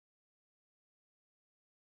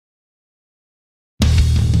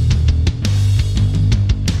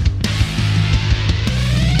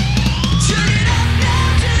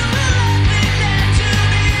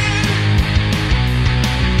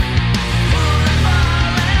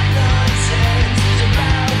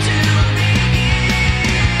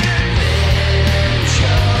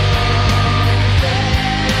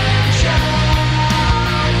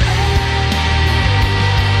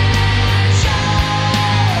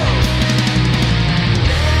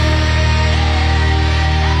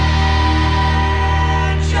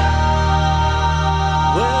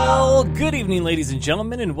evening, ladies and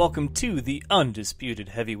gentlemen, and welcome to the undisputed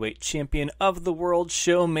heavyweight champion of the world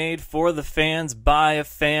show made for the fans by a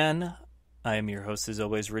fan. I am your host, as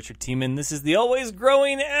always, Richard Tiemann. This is the always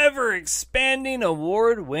growing, ever-expanding,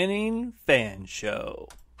 award-winning fan show.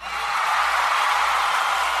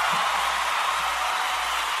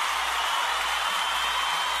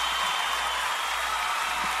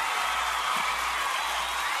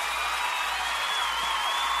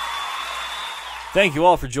 Thank you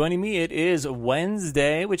all for joining me. It is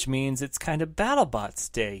Wednesday, which means it's kind of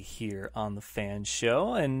Battlebots Day here on the Fan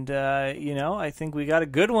Show. And, I think we got a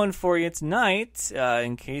good one for you tonight.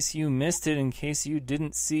 In case you missed it, in case you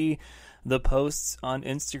didn't see the posts on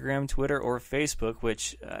Instagram, Twitter, or Facebook,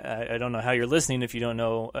 which I don't know how you're listening if you don't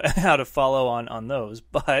know how to follow on those,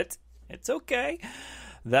 but it's okay.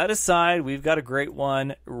 That aside, we've got a great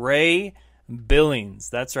one. Ray Billings,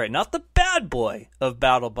 that's right, not the bad boy of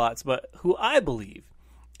BattleBots, but who I believe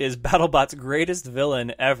is BattleBots' greatest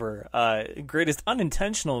villain ever, greatest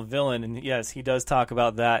unintentional villain, and yes, he does talk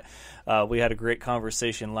about that. We had a great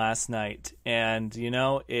conversation last night, and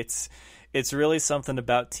it's really something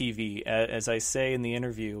about TV. As I say in the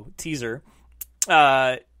interview teaser,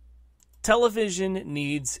 television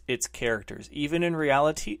needs its characters. Even in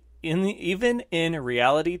reality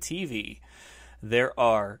TV, there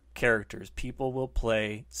are characters. People will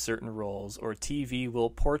play certain roles, or TV will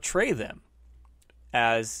portray them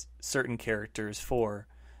as certain characters for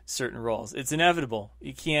certain roles. It's inevitable.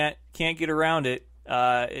 You can't get around it.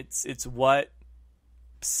 It's what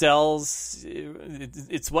sells.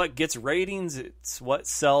 It's what gets ratings. It's what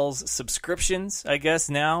sells subscriptions. I guess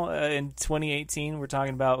now in 2018, we're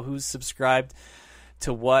talking about who's subscribed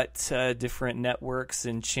to what different networks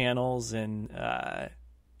and channels and.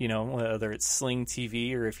 Whether it's Sling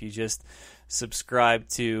TV or if you just subscribe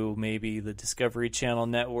to maybe the Discovery Channel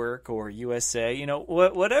network or USA,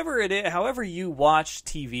 whatever it is, however you watch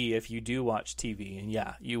TV, if you do watch TV, and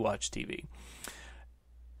yeah, you watch TV,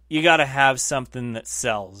 you got to have something that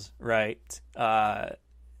sells, right?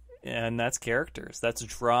 And that's characters, that's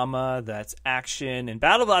drama, that's action, and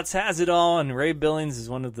BattleBots has it all, and Ray Billings is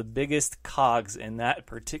one of the biggest cogs in that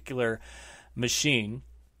particular machine.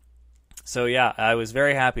 So yeah, I was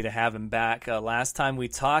very happy to have him back. Last time we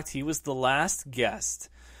talked, he was the last guest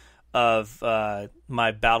of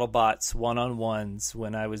my BattleBots one-on-ones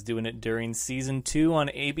when I was doing it during Season 2 on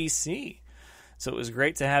ABC. So it was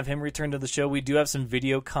great to have him return to the show. We do have some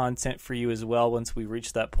video content for you as well once we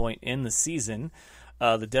reach that point in the season.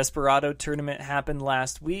 The Desperado tournament happened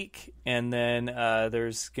last week, and then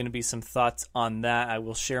there's going to be some thoughts on that. I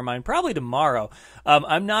will share mine probably tomorrow.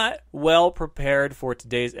 I'm not well prepared for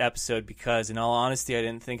today's episode because, in all honesty, I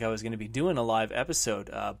didn't think I was going to be doing a live episode.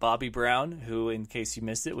 Bobby Brown, who, in case you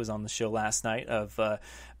missed it, was on the show last night of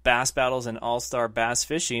Bass Battles and All-Star Bass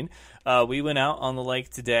Fishing. We went out on the lake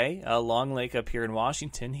today, Long Lake up here in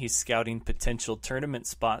Washington. He's scouting potential tournament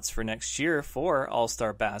spots for next year for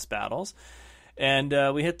All-Star Bass Battles. And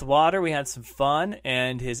we hit the water, we had some fun,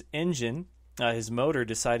 and his engine, his motor,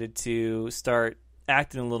 decided to start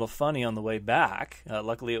acting a little funny on the way back.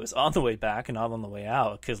 Luckily, it was on the way back and not on the way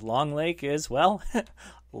out, because Long Lake is, well,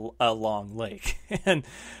 a long lake, and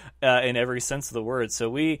in every sense of the word. So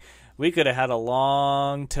we could have had a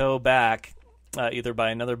long tow back, either by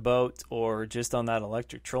another boat or just on that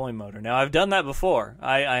electric trolling motor. Now, I've done that before.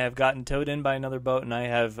 I have gotten towed in by another boat, and I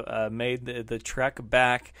have made the trek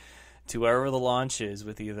back to wherever the launch is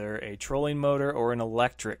with either a trolling motor or an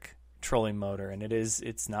electric trolling motor, and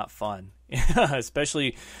it's not fun,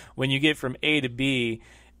 especially when you get from A to B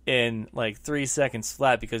in like 3 seconds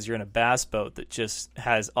flat because you're in a bass boat that just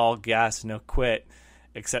has all gas, no quit,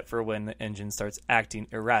 except for when the engine starts acting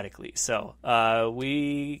erratically. So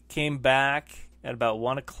we came back at about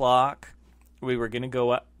 1 o'clock. We were going to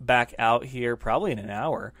go back out here probably in an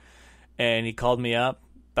hour, and he called me up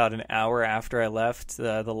about an hour after I left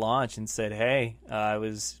the launch and said, hey, I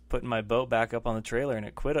was putting my boat back up on the trailer and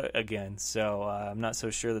it quit again. So I'm not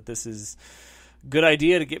so sure that this is a good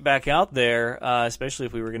idea to get back out there, especially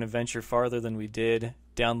if we were going to venture farther than we did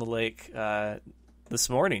down the lake this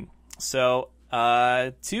morning. So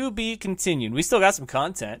to be continued. We still got some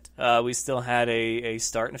content. We still had a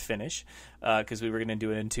start and a finish because we were going to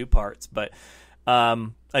do it in 2 parts. But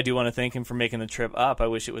I do want to thank him for making the trip up. I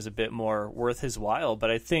wish it was a bit more worth his while, but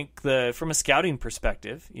I think from a scouting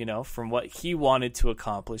perspective, from what he wanted to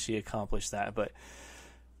accomplish, he accomplished that. But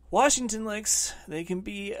Washington lakes, they can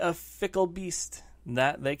be a fickle beast.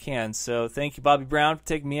 That they can. So thank you, Bobby Brown, for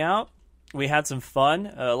taking me out. We had some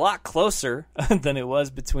fun, a lot closer than it was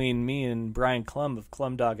between me and Brian Klum of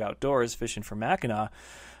Klum Dog Outdoors fishing for Mackinac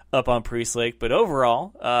up on Priest Lake. But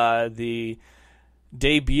overall, the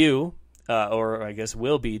debut or I guess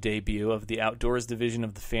will be debut of the outdoors division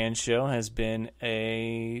of the Fan Show has been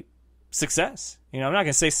a success. I'm not going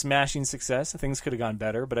to say smashing success. Things could have gone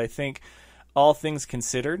better, but I think all things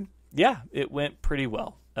considered, yeah, it went pretty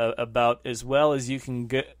well. About as well as you can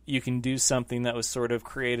do something that was sort of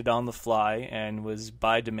created on the fly and was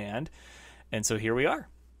by demand. And so here we are.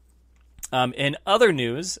 In other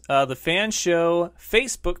news, the Fan Show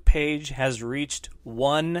Facebook page has reached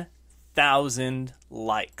 1,000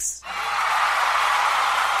 likes.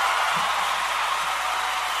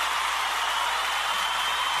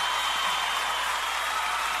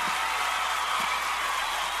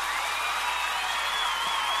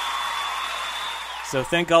 So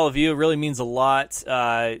thank all of you. It really means a lot.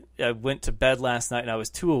 I went to bed last night and I was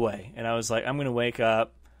 2 away. And I was like, I'm going to wake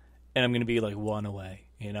up and I'm going to be like 1 away,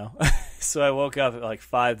 So I woke up at like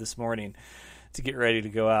 5 this morning to get ready to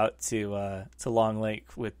go out to Long Lake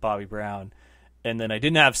with Bobby Brown. And then I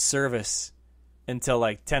didn't have service until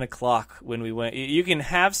like 10 o'clock when we went. You can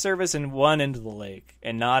have service in one end of the lake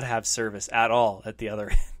and not have service at all at the other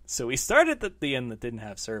end. So we started at the end that didn't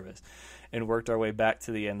have service and worked our way back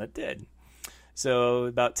to the end that did. So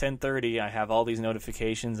about 10:30, I have all these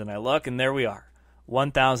notifications, and I look, and there we are,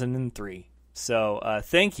 1,003. So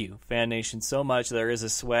thank you, Fan Nation, so much. There is a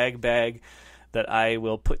swag bag that I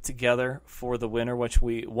will put together for the winner, once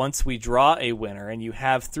we draw a winner, and you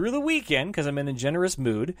have through the weekend, because I'm in a generous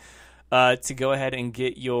mood, to go ahead and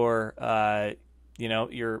get your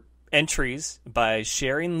entries by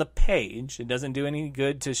sharing the page. It doesn't do any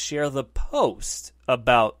good to share the post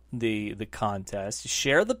about the contest.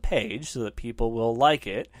 Share the page so that people will like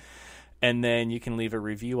it, and then you can leave a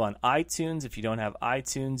review on iTunes. If you don't have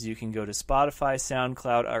iTunes, you can go to Spotify,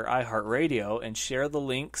 SoundCloud, or iHeartRadio and share the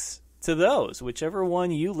links to those. Whichever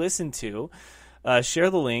one you listen to, share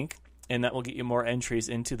the link, and that will get you more entries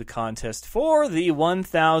into the contest for the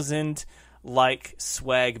 1,000 like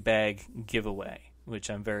swag bag giveaway, which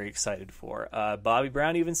I'm very excited for. Bobby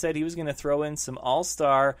Brown even said he was going to throw in some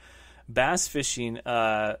all-star bass fishing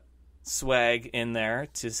swag in there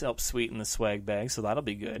to help sweeten the swag bag, so that'll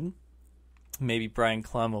be good. Maybe Brian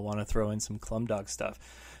Klum will want to throw in some Klum Dog stuff.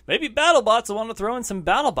 Maybe Battlebots will want to throw in some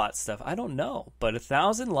Battlebot stuff. I don't know, but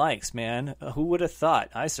 1,000 likes, man. Who would have thought?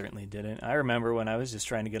 I certainly didn't. I remember when I was just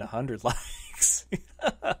trying to get 100 likes.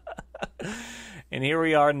 And here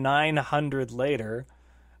we are 900 later.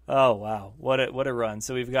 Oh, wow. What a run.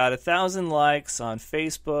 So we've got 1,000 likes on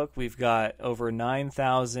Facebook. We've got over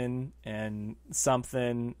 9,000 and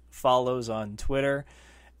something follows on Twitter.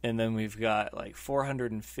 And then we've got like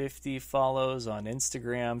 450 follows on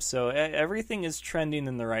Instagram. So everything is trending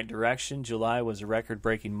in the right direction. July was a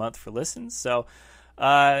record-breaking month for listens. So,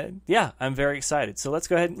 yeah, I'm very excited. So let's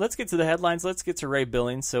go ahead. Let's get to the headlines. Let's get to Ray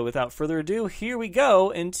Billings. So without further ado, here we go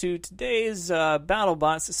into today's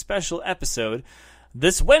BattleBots special episode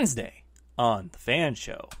this Wednesday on The Fan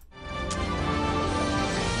Show.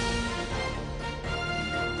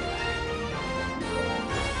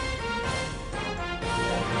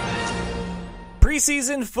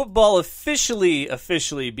 Preseason football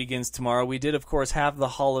officially begins tomorrow. We did, of course, have the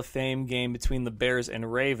Hall of Fame game between the Bears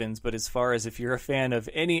and Ravens, but as far as if you're a fan of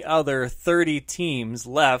any other 30 teams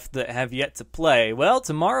left that have yet to play, well,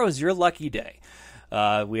 tomorrow's your lucky day.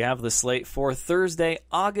 We have the slate for Thursday,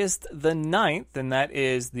 August the 9th, and that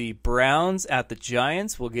is the Browns at the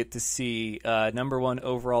Giants. We'll get to see number 1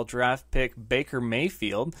 overall draft pick Baker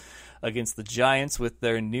Mayfield against the Giants with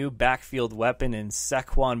their new backfield weapon in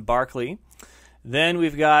Saquon Barkley. Then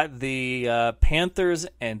we've got the Panthers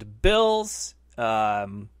and Bills,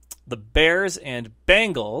 the Bears and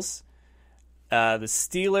Bengals, the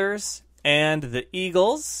Steelers and the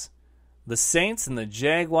Eagles, the Saints and the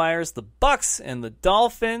Jaguars, the Bucks and the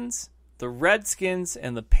Dolphins, the Redskins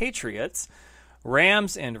and the Patriots,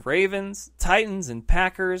 Rams and Ravens, Titans and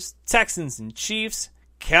Packers, Texans and Chiefs,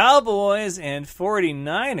 Cowboys and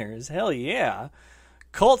 49ers, hell yeah,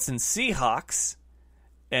 Colts and Seahawks.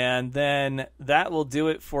 And then that will do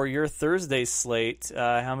it for your Thursday slate.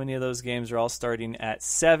 How many of those games are all starting at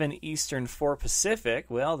 7 Eastern, 4 Pacific?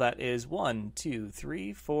 Well, that is 1, 2,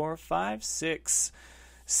 3, 4, 5, 6.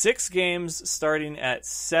 6 games starting at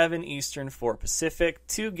 7 Eastern, 4 Pacific.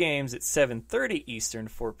 2 games at 7:30 Eastern,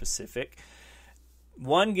 4 Pacific.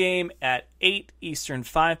 1 game at 8 Eastern,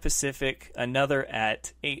 5 Pacific. Another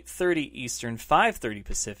at 8:30 Eastern, 5:30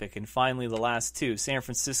 Pacific. And finally, the last 2, San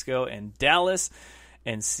Francisco and Dallas.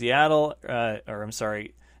 And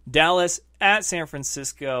Dallas at San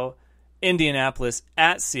Francisco, Indianapolis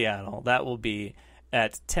at Seattle. That will be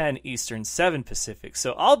at 10 Eastern, 7 Pacific.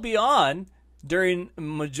 So I'll be on during a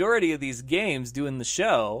majority of these games doing the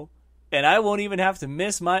show, and I won't even have to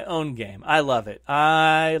miss my own game. I love it.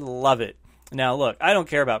 I love it. Now, look, I don't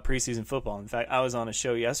care about preseason football. In fact, I was on a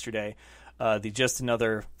show yesterday, the Just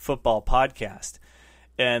Another Football podcast,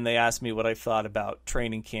 and they asked me what I thought about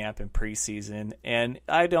training camp and preseason, and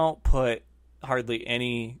I don't put hardly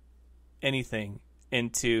anything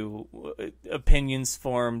into opinions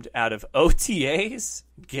formed out of OTAs.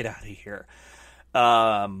 Get out of here.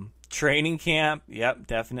 Training camp, yep,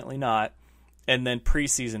 definitely not. And then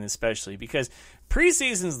preseason especially, because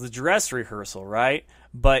preseason's the dress rehearsal, right?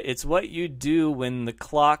 But it's what you do when the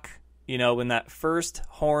clock, when that first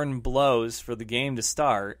horn blows for the game to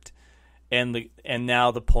start, and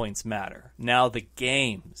now the points matter. Now the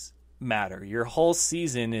games matter. Your whole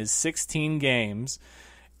season is 16 games,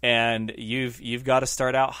 and you've got to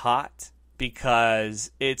start out hot,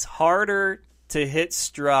 because it's harder to hit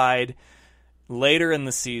stride later in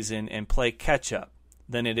the season and play catch up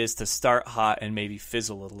than it is to start hot and maybe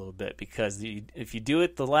fizzle a little bit, because if you do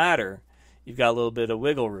it the latter, you've got a little bit of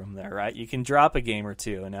wiggle room there, right? You can drop a game or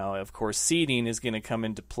two. And now, of course, seeding is going to come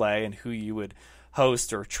into play and who you would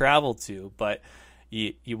host or travel to, but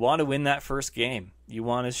you want to win that first game. You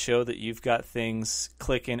want to show that you've got things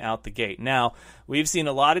clicking out the gate. Now, we've seen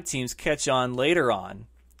a lot of teams catch on later on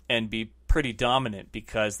and be pretty dominant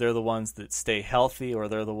because they're the ones that stay healthy, or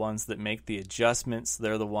they're the ones that make the adjustments.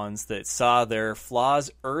 They're the ones that saw their flaws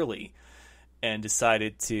early and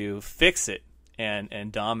decided to fix it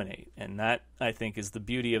and dominate. And that, I think, is the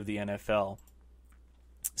beauty of the NFL.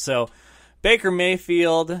 So Baker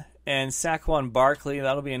Mayfield and Saquon Barkley,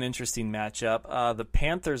 that'll be an interesting matchup. The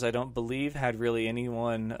Panthers, I don't believe, had really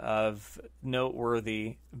anyone of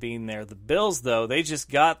noteworthy being there. The Bills, though, they just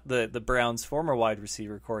got the Browns' former wide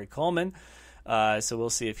receiver, Corey Coleman. So we'll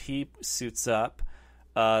see if he suits up.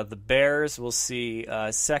 The Bears, we'll see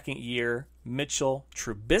second-year Mitchell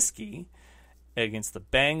Trubisky against the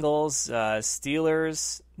Bengals.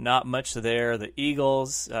 Steelers, not much there. The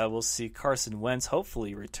Eagles, we'll see Carson Wentz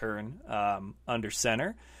hopefully return under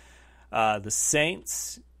center. The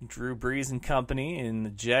Saints, Drew Brees and company, and the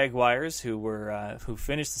Jaguars, who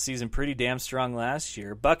finished the season pretty damn strong last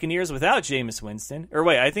year. Buccaneers without Jameis Winston. Or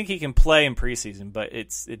wait, I think he can play in preseason, but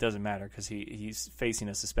it doesn't matter because he's facing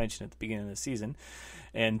a suspension at the beginning of the season.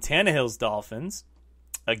 And Tannehill's Dolphins,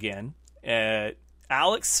 again.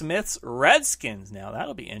 Alex Smith's Redskins. Now,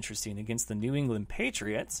 that'll be interesting against the New England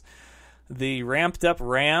Patriots. The ramped-up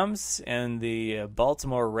Rams and the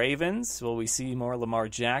Baltimore Ravens. Will we see more Lamar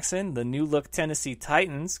Jackson? The new-look Tennessee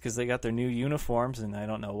Titans, because they got their new uniforms, and I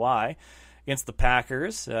don't know why, against the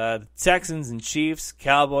Packers. The Texans and Chiefs,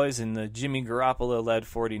 Cowboys, and the Jimmy Garoppolo-led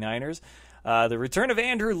 49ers. The return of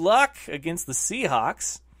Andrew Luck against the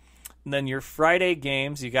Seahawks. And then your Friday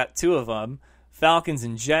games, you got two of them, Falcons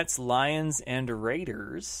and Jets, Lions and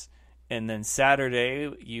Raiders. And then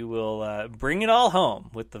Saturday, you will bring it all home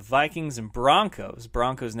with the Vikings and Broncos.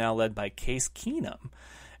 Broncos now led by Case Keenum.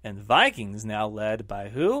 And the Vikings now led by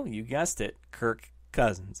who? You guessed it, Kirk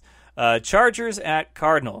Cousins. Chargers at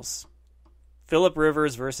Cardinals. Phillip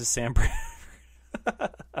Rivers versus Sam Bradford.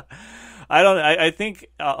 I think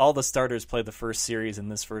all the starters play the first series in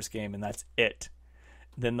this first game, and that's it.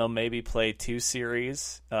 Then they'll maybe play two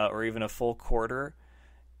series or even a full quarter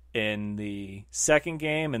in the second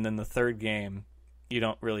game, and then the third game, you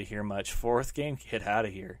don't really hear much. Fourth game, get out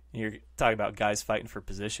of here. You're talking about guys fighting for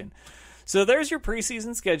position. So there's your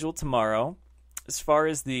preseason schedule tomorrow. As far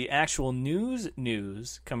as the actual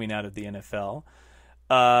news coming out of the NFL,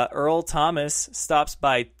 Earl Thomas stops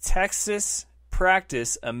by Texas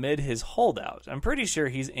practice amid his holdout. I'm pretty sure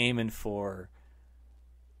he's aiming for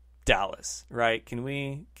Dallas, right? Can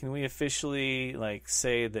we officially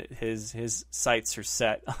say that his sights are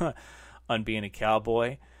set on being a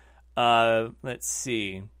Cowboy? Let's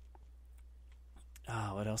see.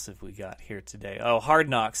 What else have we got here today? Hard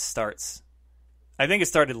Knocks starts. I think it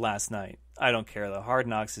started last night. I don't care though. Hard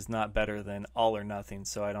Knocks is not better than All or Nothing,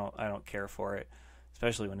 so I don't care for it,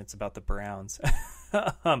 especially when it's about the Browns.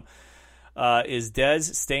 Is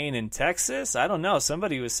Dez staying in Texas? I don't know.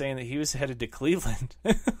 Somebody was saying that he was headed to Cleveland.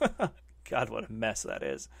 God, what a mess that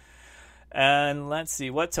is. And let's see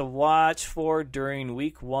what to watch for during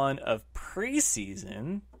week 1 of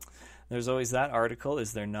preseason. There's always that article,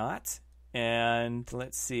 is there not? And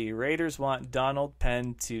let's see. Raiders want Donald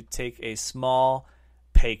Penn to take a small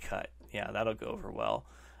pay cut. Yeah, that'll go over well.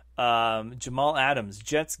 Jamal Adams.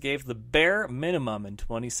 Jets gave the bare minimum in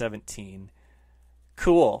 2017.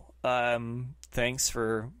 Cool. Thanks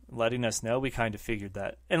for letting us know. We kind of figured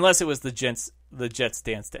that. Unless it was the Jets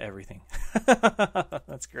dance to everything.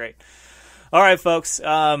 That's great. All right, folks.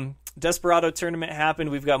 Desperado tournament happened.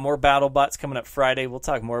 We've got more Battlebots coming up Friday. We'll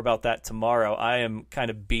talk more about that tomorrow. I am kind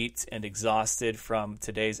of beat and exhausted from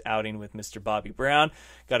today's outing with Mr. Bobby Brown.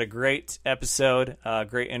 Got a great episode,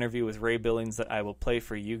 great interview with Ray Billings that I will play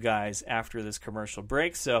for you guys after this commercial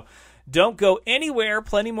break. So don't go anywhere.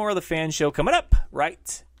 Plenty more of the Fan Show coming up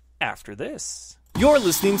right after this. You're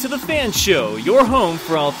listening to the Fan Show, your home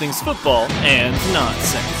for all things football and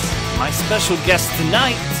nonsense. My special guest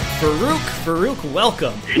tonight, Farouk. Farouk,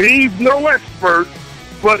 welcome. He's no expert,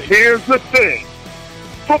 but here's the thing.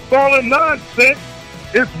 Football and nonsense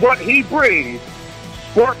is what he brings.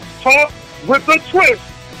 Sports talk with a twist.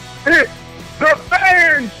 It's the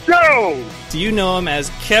Fan Show. Do you know him as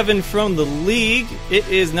Kevin from the League? It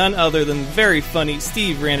is none other than very funny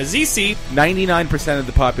Steve Ranazzisi. 99% of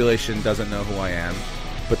the population doesn't know who I am,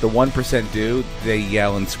 but the 1% do. They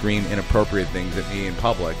yell and scream inappropriate things at me in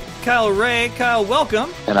public. Kyle Ray. Kyle,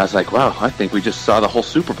 welcome. And I was like, wow, I think we just saw the whole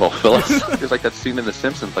Super Bowl, Phyllis. It was like that scene in The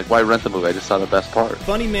Simpsons, like, why rent the movie? I just saw the best part.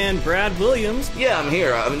 Funny man Brad Williams. Yeah, I'm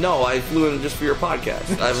here. No, I flew in just for your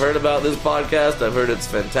podcast. I've heard about this podcast. I've heard it's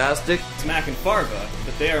fantastic. It's Mac and Farva,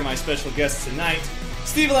 but they are my special guests tonight.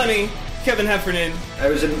 Steve Lemmy, Kevin Heffernan. I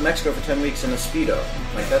was in Mexico for 10 weeks in a Speedo.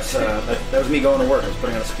 Like, that was me going to work. I was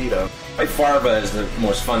putting on a Speedo. Farva is the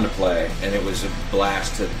most fun to play, and it was a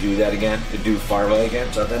blast to do that again, to do Farva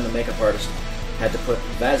again. So then the makeup artist had to put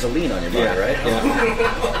Vaseline on your body, right?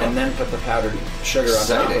 Yeah. And then put the powdered sugar on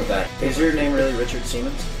top of that. Is your name really Richard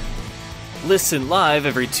Siemens? Listen live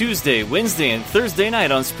every Tuesday, Wednesday, and Thursday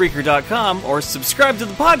night on Spreaker.com or subscribe to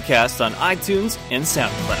the podcast on iTunes and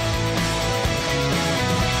SoundCloud.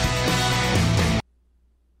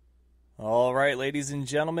 All right, ladies and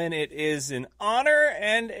gentlemen, it is an honor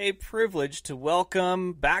and a privilege to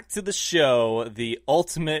welcome back to the show the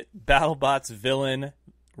ultimate Battlebots villain,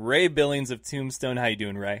 Ray Billings of Tombstone. How you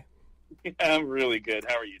doing, Ray? I'm really good.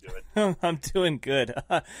 How are you doing? I'm doing good.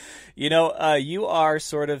 You are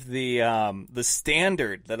sort of the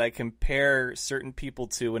standard that I compare certain people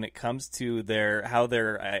to when it comes to how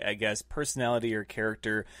their I guess personality or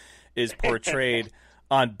character is portrayed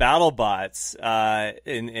on Battlebots,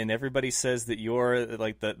 and everybody says that you're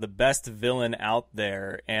like the best villain out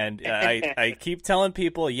there, and I keep telling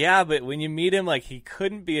people, yeah, but when you meet him, like, he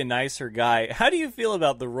couldn't be a nicer guy. How do you feel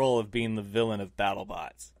about the role of being the villain of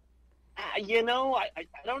Battlebots? I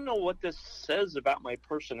don't know what this says about my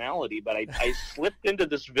personality, but I slipped into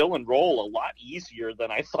this villain role a lot easier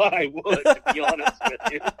than I thought I would, to be honest with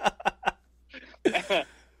you.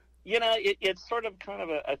 It's sort of kind of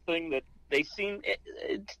a thing that they seem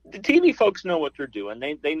the TV folks know what they're doing.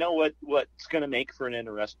 They know what's going to make for an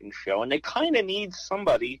interesting show, and they kind of need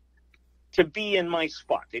somebody to be in my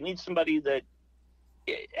spot. They need somebody that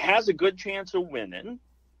has a good chance of winning,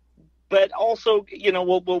 but also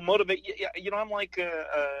will motivate. I'm like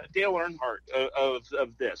Dale Earnhardt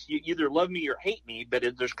of this. You either love me or hate me, but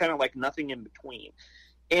there's kind of like nothing in between.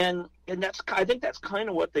 And I think that's kind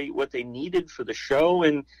of what they needed for the show.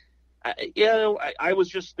 And I was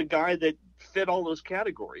just the guy that fit all those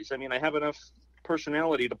categories. I mean, I have enough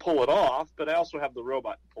personality to pull it off, but I also have the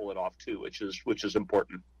robot to pull it off too, which is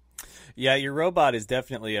important. Yeah, your robot is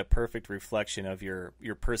definitely a perfect reflection of your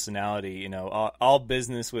personality. All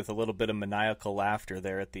business with a little bit of maniacal laughter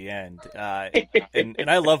there at the end. And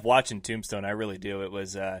I love watching Tombstone. I really do. It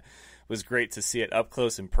was great to see it up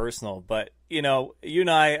close and personal. But, you and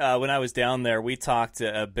I, when I was down there, we talked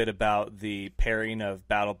a bit about the pairing of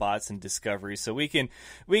Battlebots and Discovery. So we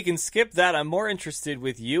can skip that. I'm more interested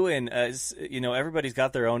with you, and everybody's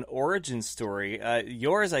got their own origin story.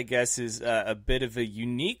 Yours, I guess, is a bit of a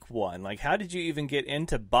unique one. Like, how did you even get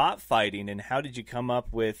into bot fighting, and how did you come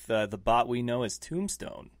up with the bot we know as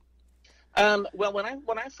Tombstone? Well, when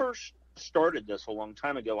I first started this a long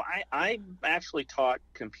time ago, I actually taught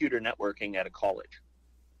computer networking at a college.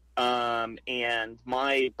 And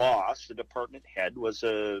my boss, the department head, was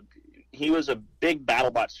a big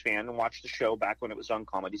Battlebots fan and watched the show back when it was on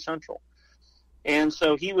Comedy Central. And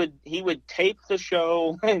so he would tape the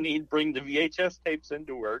show, and he'd bring the VHS tapes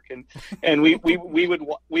into work, and we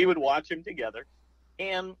would watch them together.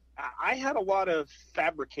 And I had a lot of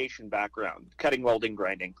fabrication background, cutting, welding,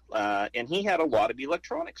 grinding, and he had a lot of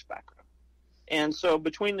electronics background. And so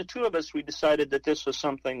between the two of us, we decided that this was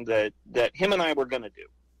something that him and I were going to do.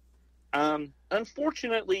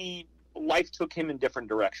 Unfortunately, life took him in different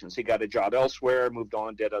directions. He got a job elsewhere, moved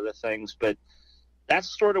on, did other things, but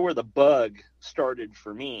that's sort of where the bug started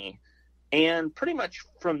for me. And pretty much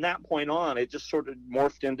from that point on, it just sort of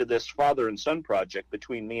morphed into this father and son project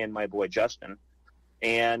between me and my boy Justin.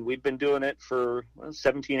 And we've been doing it for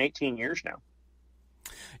 17, 18 years now.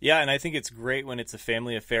 Yeah, and I think it's great when it's a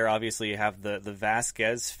family affair. Obviously, you have the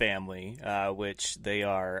Vasquez family, which they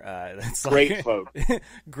are it's Great like, folk.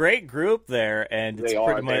 great group there, and it's They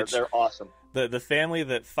are. pretty much They're awesome. the family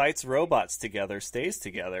that fights robots together stays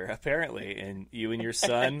together, apparently, and you and your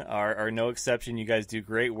son are no exception. You guys do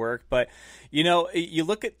great work, but you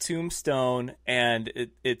look at Tombstone, and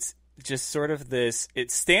it's just sort of this.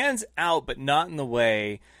 It stands out, but not in the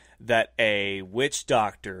way that a Witch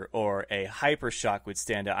Doctor or a Hypershock would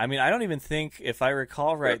stand out. I mean, I don't even think, if I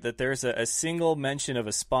recall right, that there's a single mention of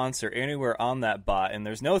a sponsor anywhere on that bot, and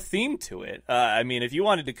there's no theme to it. I mean, if you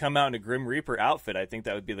wanted to come out in a Grim Reaper outfit, I think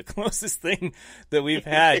that would be the closest thing that we've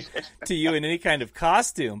had to you in any kind of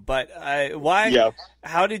costume. But why? Yeah.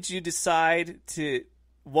 How did you decide to,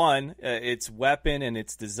 one, its weapon and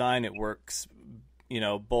its design, it works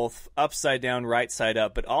both upside down, right side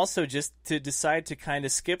up, but also just to decide to kind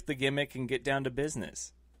of skip the gimmick and get down to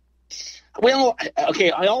business? Well, okay,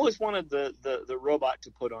 I always wanted the robot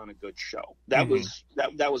to put on a good show. That was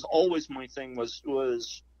that was always my thing.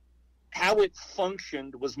 Was how it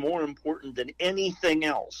functioned was more important than anything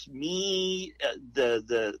else. Me,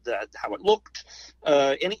 the how it looked,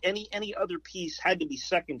 any other piece had to be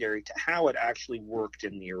secondary to how it actually worked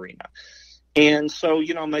in the arena. And so,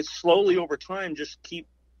 I slowly over time just keep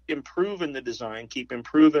improving the design, keep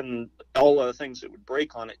improving all of the things that would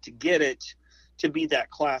break on it to get it to be that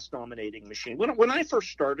class-dominating machine. When I first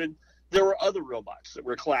started, there were other robots that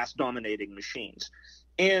were class-dominating machines.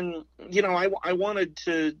 And, I wanted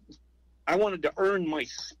to earn my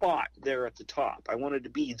spot there at the top. I wanted to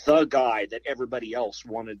be the guy that everybody else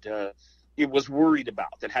was worried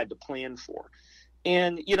about, that had to plan for.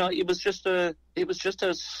 And it was just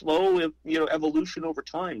a slow evolution over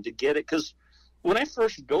time to get it, because when I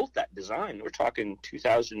first built that design, we're talking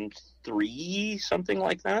 2003, something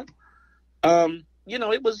like that.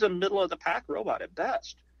 It was a middle of the pack robot at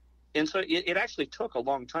best, and so it actually took a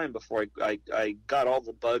long time before I got all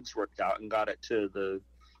the bugs worked out and got it to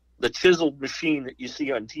the chiseled machine that you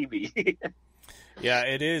see on TV. Yeah,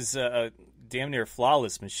 it is a damn near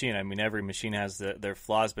flawless machine. I mean, every machine has their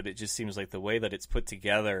flaws, but it just seems like the way that it's put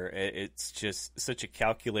together, it's just such a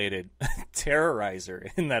calculated terrorizer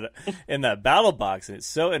in that battle box, and it's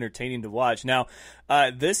so entertaining to watch. Now,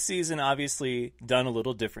 this season obviously done a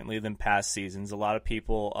little differently than past seasons. A lot of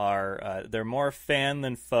people are they're more fan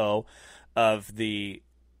than foe of the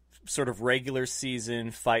sort of regular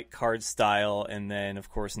season fight card style, and then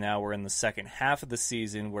of course now we're in the second half of the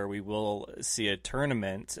season where we will see a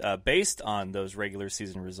tournament based on those regular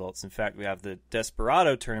season results. In fact, we have the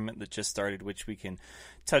Desperado tournament that just started, which we can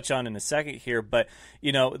touch on in a second here, but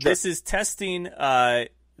this is testing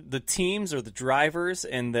the teams or the drivers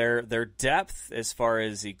and their depth as far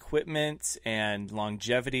as equipment and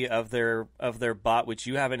longevity of their bot, which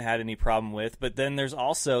you haven't had any problem with. But then there's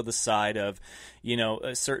also the side of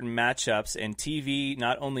certain matchups, and TV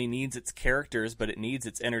not only needs its characters, but it needs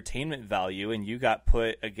its entertainment value. And you got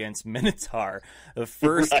put against Minotaur, the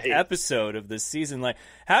first episode of this season. Like,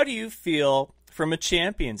 how do you feel from a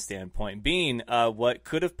champion standpoint, being what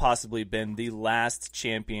could have possibly been the last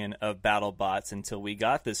champion of Battlebots until we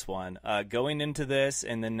got this one, going into this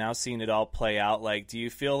and then now seeing it all play out? Like, do you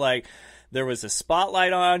feel like there was a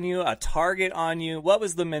spotlight on you, a target on you? What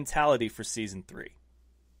was the mentality for season 3?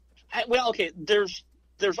 Well, okay, there's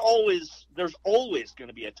always going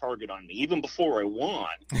to be a target on me, even before I won,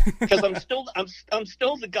 because I'm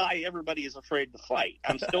still the guy everybody is afraid to fight.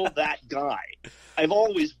 I'm still that guy. I've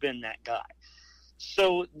always been that guy.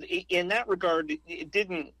 So in that regard,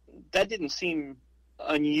 that didn't seem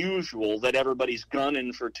unusual that everybody's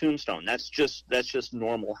gunning for Tombstone. That's just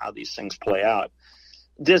normal how these things play out.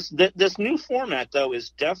 This new format, though,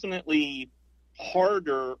 is definitely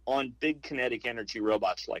harder on big kinetic energy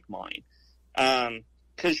robots like mine,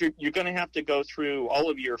 because you're going to have to go through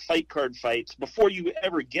all of your fight card fights before you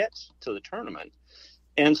ever get to the tournament.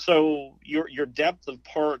 And so your depth of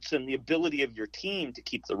parts and the ability of your team to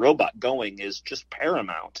keep the robot going is just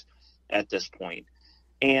paramount at this point.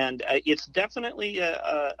 And it's definitely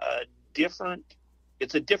a different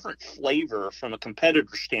flavor from a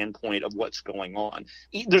competitor standpoint of what's going on.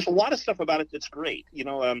 There's a lot of stuff about it that's great.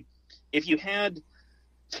 If you had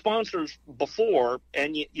sponsors before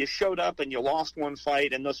and you showed up and you lost one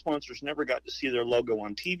fight and those sponsors never got to see their logo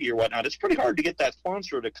on TV or whatnot, it's pretty hard to get that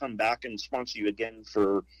sponsor to come back and sponsor you again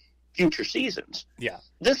for future seasons. Yeah.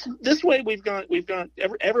 This way we've got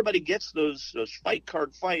everybody gets those fight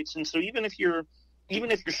card fights, and so even if you're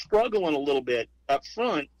struggling a little bit up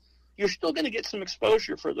front, you're still going to get some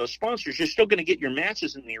exposure for those sponsors. You're still going to get your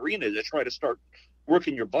matches in the arena to try to start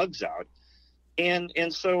working your bugs out. And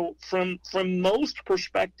so from most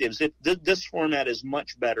perspectives, this format is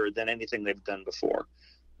much better than anything they've done before.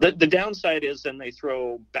 The downside is then they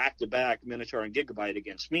throw back-to-back Minotaur and Gigabyte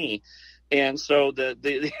against me, and so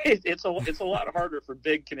it's a lot harder for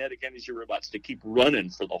big kinetic energy robots to keep running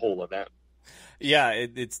for the whole event. Yeah,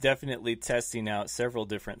 it's definitely testing out several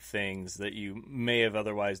different things that you may have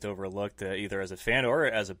otherwise overlooked, either as a fan or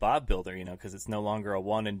as a bot builder, because it's no longer a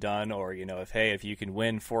one and done, or, if you can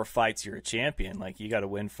win 4 fights, you're a champion. Like, you got to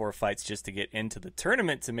win 4 fights just to get into the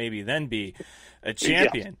tournament to maybe then be a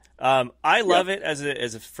champion. Yeah. I love it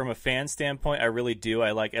from a fan standpoint. I really do. I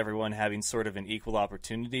like everyone having sort of an equal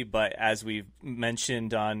opportunity, but as we've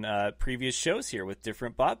mentioned on previous shows here with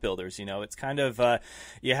different bot builders, it's kind of,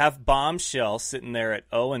 you have Bombshell sitting there at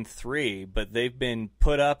 0-3, but they've been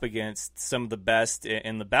put up against some of the best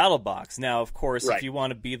in the Battlebots. Now, of course, if you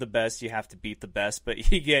want to be the best, you have to beat the best,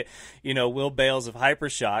 but you get, Will Bales of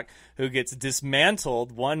Hypershock, who gets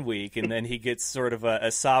dismantled one week, and then he gets sort of a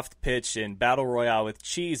soft pitch in Battle Royale with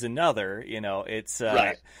Cheese another. It's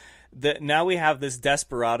now we have this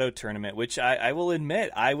Desperado tournament, which I will admit,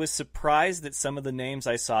 I was surprised at some of the names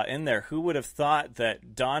I saw in there. Who would have thought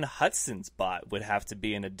that Don Hudson's bot would have to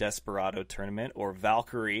be in a Desperado tournament, or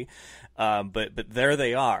Valkyrie? But there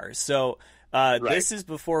they are. So this is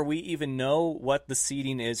before we even know what the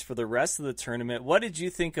seeding is for the rest of the tournament. What did you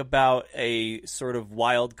think about a sort of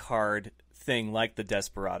wild card thing like the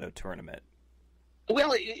Desperado tournament?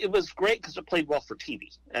 Well, it was great because it played well for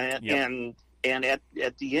TV. And at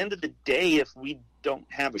the end of the day, if we don't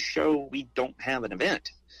have a show, we don't have an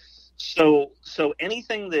event. So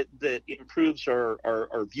anything that improves our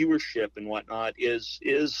viewership and whatnot is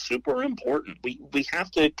super important. We have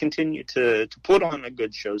to continue to put on a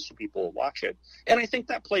good show so people will watch it. And I think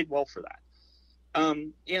that played well for that.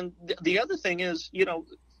 And the other thing is,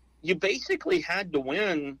 you basically had to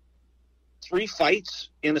win 3 fights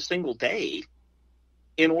in a single day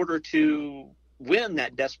in order to win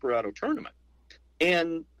that Desperado tournament.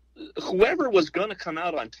 And whoever was going to come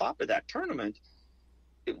out on top of that tournament,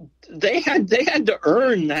 they had to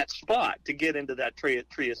earn that spot to get into that trio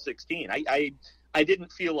of 16. I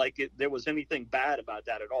didn't feel like there was anything bad about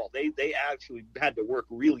that at all. They actually had to work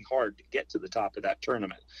really hard to get to the top of that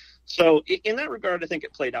tournament. So in that regard, I think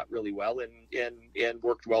it played out really well and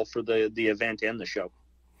worked well for the event and the show.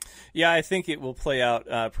 Yeah, I think it will play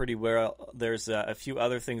out pretty well. There's a few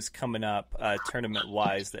other things coming up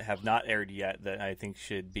tournament-wise that have not aired yet that I think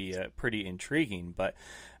should be pretty intriguing. But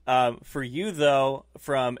for you, though,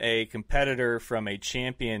 from a competitor, from a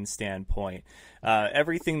champion standpoint,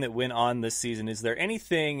 everything that went on this season, is there any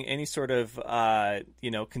sort of,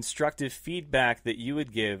 constructive feedback that you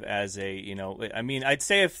would give as I'd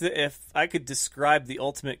say if I could describe the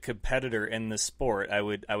ultimate competitor in the sport, I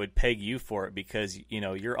would peg you for it, because,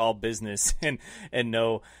 you're all business and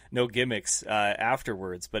no gimmicks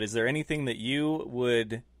afterwards. But is there anything that you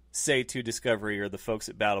would say to Discovery or the folks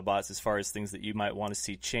at Battlebots as far as things that you might want to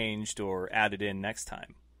see changed or added in next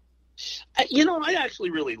time? I actually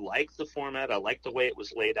really like the format. I like the way it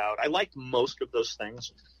was laid out. I liked most of those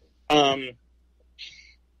things. A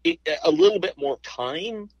little bit more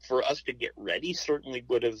time for us to get ready certainly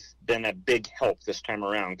would have been a big help this time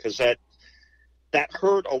around, because that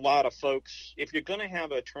hurt a lot of folks. If you're going to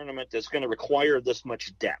have a tournament that's going to require this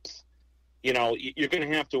much depth, you're going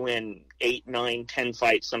to have to win 8, 9, 10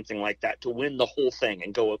 fights, something like that, to win the whole thing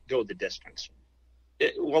and go the distance.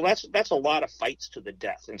 Well, that's a lot of fights to the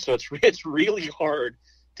death, and so it's really hard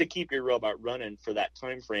to keep your robot running for that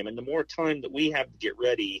time frame. And the more time that we have to get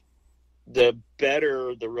ready, the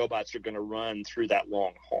better the robots are going to run through that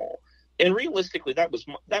long haul. And realistically, that was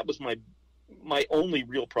my only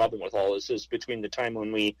real problem with all this, is between the time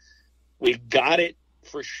when we got it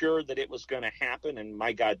for sure that it was going to happen, and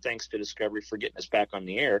my God, thanks to Discovery for getting us back on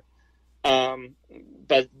the air.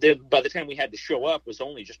 But by the time we had to show up was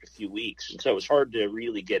only just a few weeks, and so it was hard to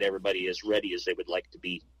really get everybody as ready as they would like to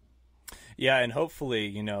be. Yeah, and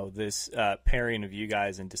hopefully, this pairing of you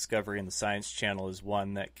guys and Discovery and the Science Channel is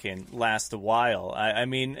one that can last a while. I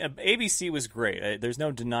mean, ABC was great. There's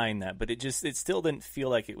no denying that, but it still didn't feel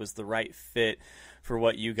like it was the right fit for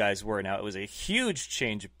what you guys were. Now, it was a huge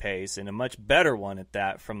change of pace, and a much better one at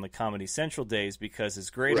that, from the Comedy Central days, because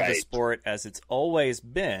as great of a sport as it's always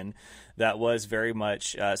been, that was very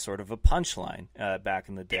much sort of a punchline back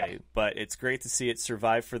in the day. Yeah. But it's great to see it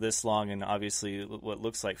survive for this long, and obviously what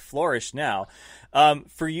looks like flourish now.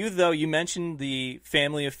 For you, though, you mentioned the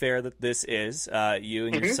family affair that this is, you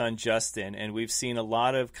and your son Justin, and we've seen a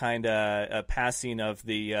lot of kind of passing of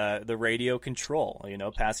the radio control,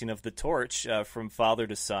 passing of the torch from father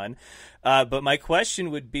to son. But my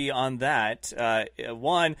question would be on that.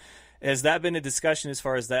 One, has that been a discussion as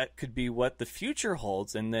far as that could be what the future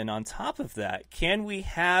holds? And then on top of that, can we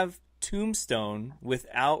have Tombstone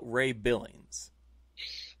without Ray Billings?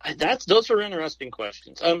 Those are interesting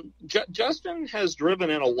questions. Justin has driven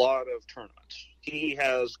in a lot of tournaments. He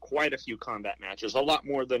has quite a few combat matches, a lot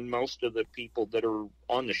more than most of the people that are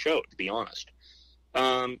on the show, to be honest.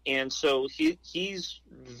 And so he's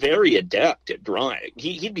very adept at driving.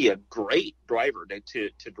 He'd be a great driver to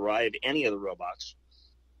drive any of the robots.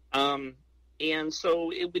 And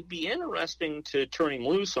so it would be interesting to turn him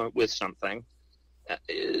loose with something.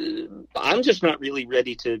 I'm just not really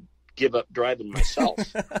ready to give up driving myself.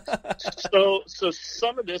 So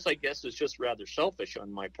some of this, I guess, is just rather selfish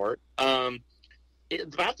on my part.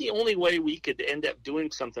 About the only way we could end up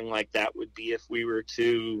doing something like that would be if we were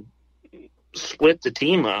to split the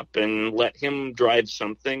team up and let him drive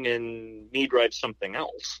something and me drive something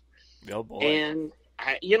else. Oh boy! And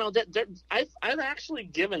I've actually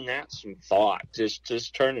given that some thought,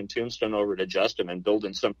 just turning Tombstone over to Justin and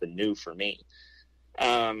building something new for me.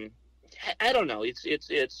 I don't know.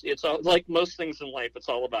 It's all, like most things in life. It's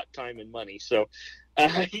all about time and money. So,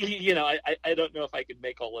 I don't know if I could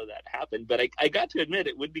make all of that happen. But I got to admit,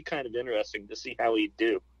 it would be kind of interesting to see how he'd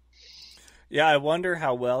do. Yeah, I wonder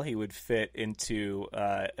how well he would fit into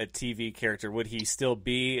a TV character. Would he still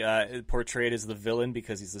be portrayed as the villain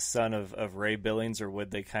because he's the son of Ray Billings, or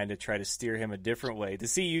would they kind of try to steer him a different way? To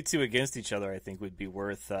see you two against each other, I think, would be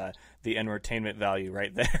worth the entertainment value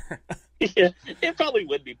right there. Yeah, it probably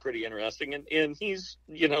would be pretty interesting. And he's,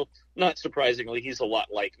 not surprisingly, he's a lot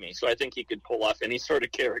like me. So I think he could pull off any sort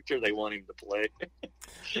of character they want him to play.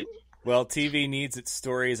 Well, TV needs its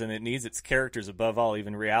stories and it needs its characters above all.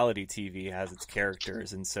 Even reality TV has its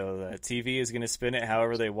characters, and so TV is going to spin it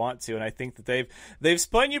however they want to. And I think that they've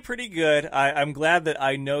spun you pretty good. I'm glad that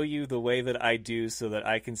I know you the way that I do, so that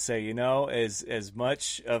I can say, as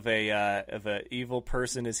much of a evil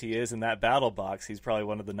person as he is in that Battlebots, he's probably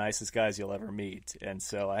one of the nicest guys you'll ever meet. And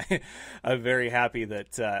so I'm very happy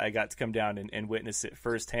that I got to come down and witness it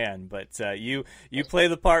firsthand. But you play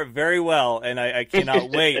the part very well, and I cannot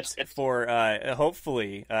wait for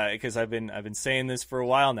hopefully, because I've been saying this for a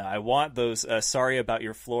while now. I want those "Sorry About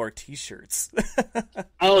Your Floor" T-shirts.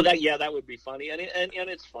 Oh, that would be funny, and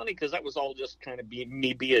it's funny because that was all just kind of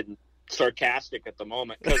me being sarcastic at the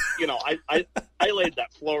moment, because I laid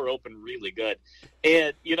that floor open really good,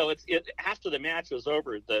 and after the match was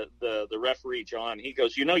over, the referee John, he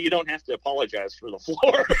goes, you don't have to apologize for the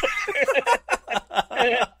floor.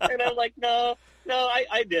 and I'm like, no,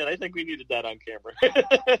 I did. I think we needed that on camera.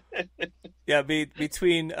 Yeah,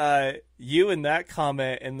 between you and that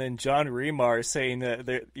comment, and then John Remar saying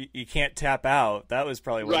that you can't tap out, that was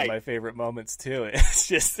probably one of my favorite moments too. It's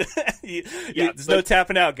just there's no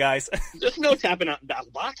tapping out, guys. There's no tapping out in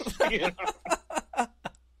Battlebots.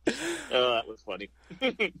 Oh, that was funny.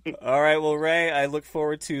 All right, well, Ray, I look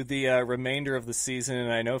forward to the remainder of the season,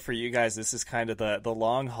 and I know for you guys this is kind of the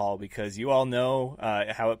long haul, because you all know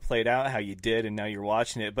how it played out, how you did, and now you're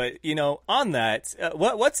watching it. But, on that,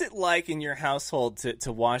 what's it like in your household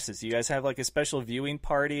to watch this? Do you guys have like a special viewing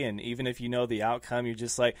party, and even if you know the outcome, you're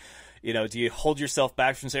just like, do you hold yourself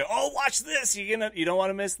back from saying, oh, watch this, you don't want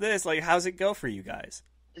to miss this? Like, how's it go for you guys?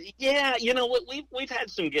 Yeah, we've had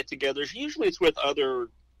some get-togethers. Usually it's with other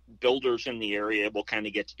builders in the area. We'll kind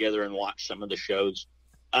of get together and watch some of the shows,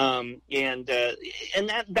 and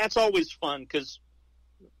that's always fun, because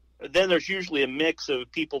then there's usually a mix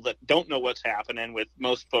of people that don't know what's happening with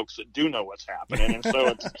most folks that do know what's happening, and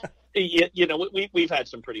so it's we've had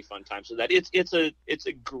some pretty fun times with that. It's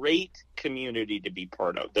a great community to be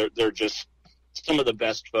part of. They're just some of the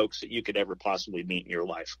best folks that you could ever possibly meet in your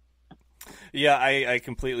life. Yeah, I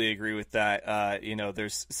completely agree with that.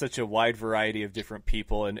 There's such a wide variety of different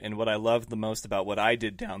people, and what I loved the most about what I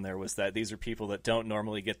did down there was that these are people that don't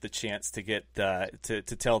normally get the chance to get to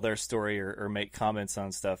tell their story or make comments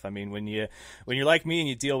on stuff. I mean, when you're like me and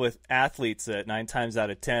you deal with athletes that 9 times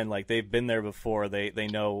out of 10, like, they've been there before, they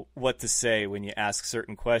know what to say when you ask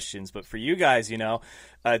certain questions. But for you guys,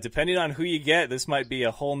 depending on who you get, this might be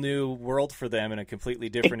a whole new world for them and a completely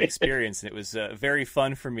different experience. And it was very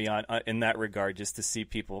fun for me in that regard, just to see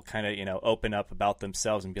people kind of, open up about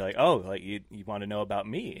themselves and be like, oh, like you want to know about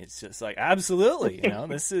me? It's just like, absolutely,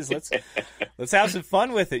 this is, let's have some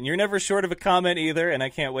fun with it. And you're never short of a comment either. And I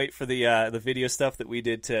can't wait for the video stuff that we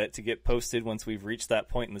did to get posted once we've reached that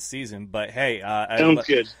point in the season. But hey,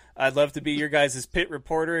 I'd love to be your guys' pit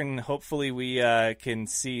reporter, and hopefully we can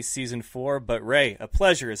see season 4. But Ray, a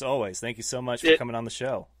pleasure as always. Thank you so much for coming on the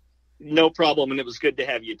show. No problem, and it was good to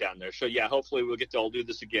have you down there. So yeah, hopefully we'll get to all do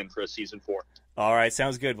this again for a season 4. All right,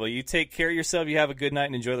 sounds good. Well, you take care of yourself. You have a good night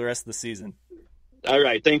and enjoy the rest of the season. All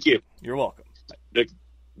right. Thank you. You're welcome.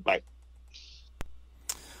 Bye.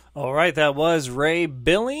 All right, that was Ray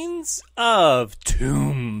Billings of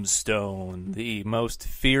Tombstone, the most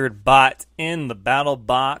feared bot in the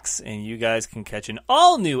Battlebots, and you guys can catch an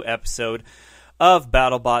all-new episode of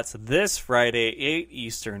Battlebots this Friday, 8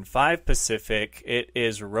 Eastern, 5 Pacific. It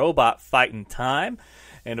is robot fighting time,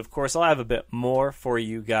 and of course I'll have a bit more for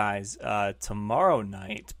you guys tomorrow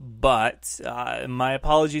night, but my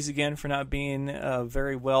apologies again for not being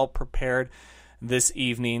very well prepared this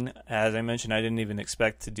evening. As I mentioned, I didn't even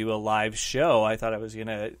expect to do a live show. I thought I was going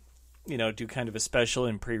to, do kind of a special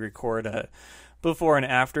and pre-record a before and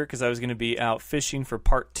after, because I was going to be out fishing for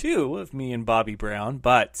part 2 of me and Bobby Brown.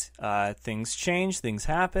 But things change, things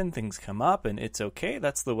happen, things come up, and it's okay.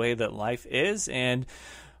 That's the way that life is, and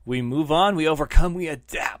we move on, we overcome, we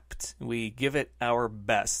adapt, we give it our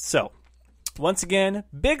best. So, once again,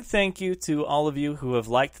 big thank you to all of you who have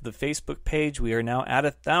liked the Facebook page. We are now at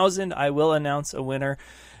 1,000. I will announce a winner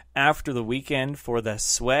after the weekend for the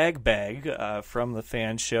swag bag from the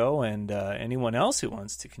F.A.N show, and anyone else who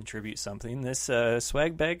wants to contribute something. This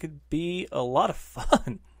swag bag could be a lot of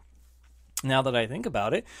fun. Now that I think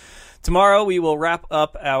about it, tomorrow we will wrap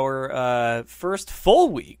up our first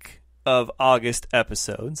full week of August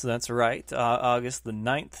episodes. That's right, August the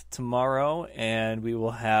 9th tomorrow, and we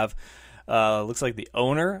will have looks like the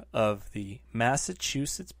owner of the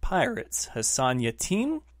Massachusetts Pirates, Hassan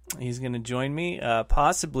Yatim. He's going to join me.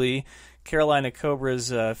 Possibly Carolina Cobra's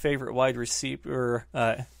favorite wide receiver,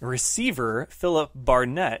 Philip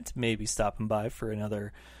Barnett, may be stopping by for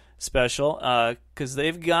another special, because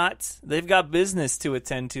they've got business to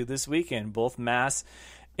attend to this weekend. Both Mass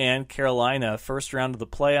and Carolina, first round of the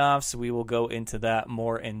playoffs. We will go into that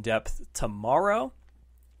more in depth tomorrow.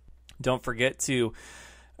 Don't forget to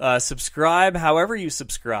subscribe however you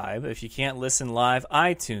subscribe. If you can't listen live,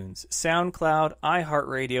 iTunes, SoundCloud,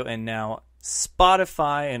 iHeartRadio, and now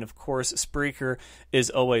Spotify, and of course Spreaker is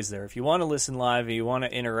always there. If you want to listen live and you want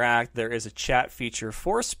to interact, there is a chat feature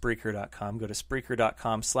for Spreaker.com. Go to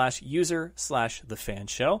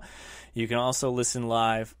Spreaker.com/user/TheFanshow. You can also listen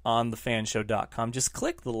live on TheFanshow.com. Just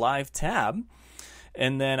click the live tab.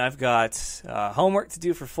 And then I've got homework to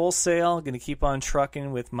do for Full Sail. I'm going to keep on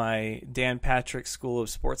trucking with my Dan Patrick School of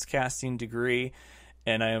Sportscasting degree.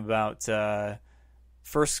 And I am about my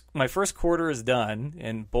first quarter is done.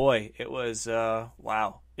 And boy, it was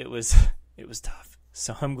wow. It was tough.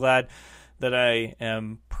 So I'm glad that I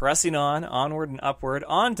am pressing onward and upward,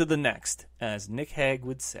 on to the next, as Nick Hague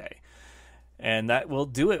would say. And that will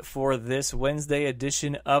do it for this Wednesday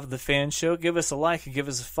edition of The F.A.N Show. Give us a like, give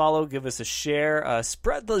us a follow, give us a share.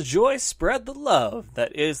 Spread the joy, spread the love.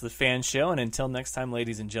 That is The F.A.N Show. And until next time,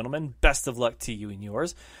 ladies and gentlemen, best of luck to you and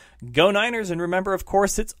yours. Go Niners, and remember, of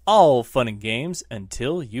course, it's all fun and games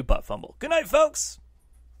until you butt fumble. Good night, folks.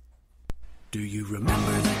 Do you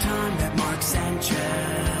remember the time that Mark Sanchez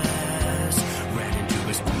ran into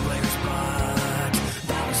his player's butt?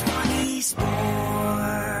 That was funny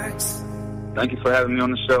sports. Thank you for having me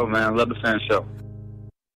on the show, man. I love the F.A.N Show.